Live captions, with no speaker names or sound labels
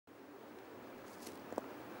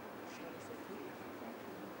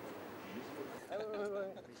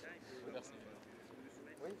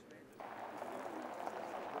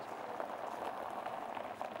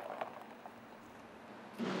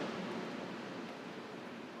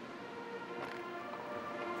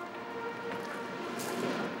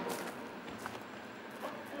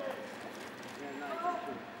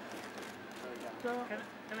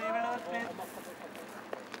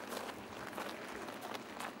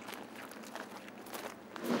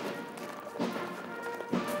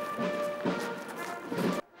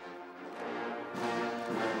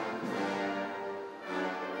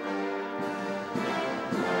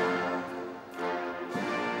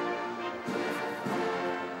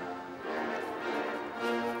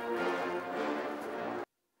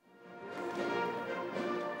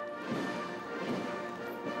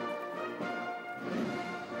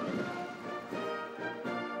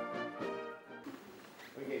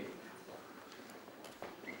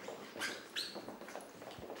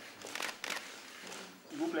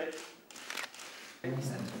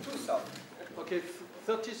Okay,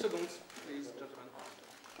 30 seconds, please, gentlemen.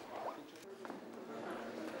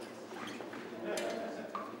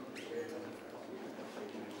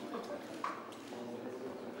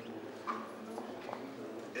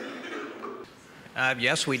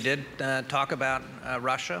 Yes, we did talk about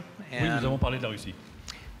Russia. Oui, nous avons parlé de la Russie.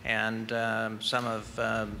 And some of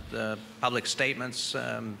the public statements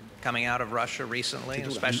coming out of Russia recently,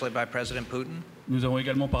 especially by President Putin. Nous avons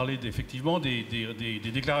également parlé effectivement des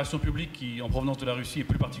déclarations publiques en provenance de la Russie et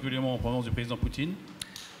plus particulièrement en provenance du président Poutine.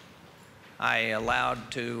 I allowed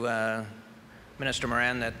to Minister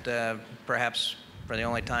Morin that perhaps for the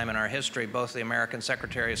only time in our history, both the American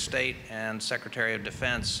Secretary of State and Secretary of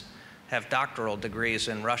Defense have doctoral degrees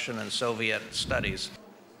in Russian and Soviet studies.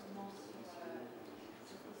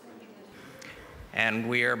 And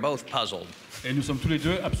we are both puzzled. Et nous sommes tous les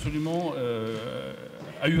deux absolument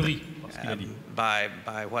ahuris par ce qu'il a dit. By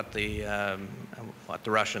what the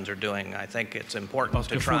Russians are doing. I think it's important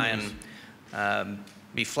to try and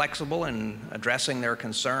be flexible in addressing their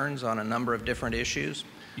concerns on a number of different issues.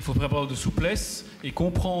 Il faut faire preuve de souplesse et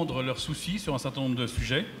comprendre leurs soucis sur un certain nombre de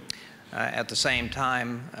sujets. At the same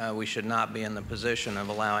time, we should not be in the position of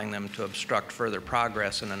allowing them to obstruct further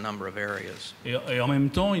progress in a number of areas. Et en même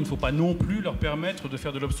temps, il ne faut pas non plus leur permettre de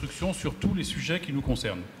faire de l'obstruction sur tous les sujets qui nous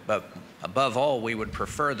concernent. But above all, we would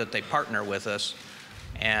prefer that they partner with us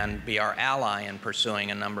and be our ally in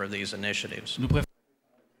pursuing a number of these initiatives.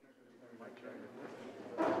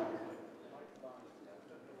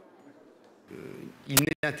 Il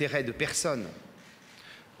n'est d'intérêt de personne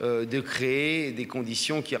de créer des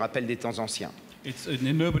conditions qui rappellent des temps anciens. It's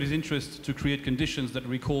in nobody's interest to create conditions that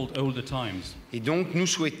recall older times. Et donc nous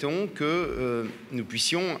souhaitons que nous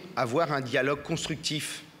puissions avoir un dialogue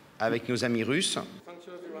constructif avec nos amis russes.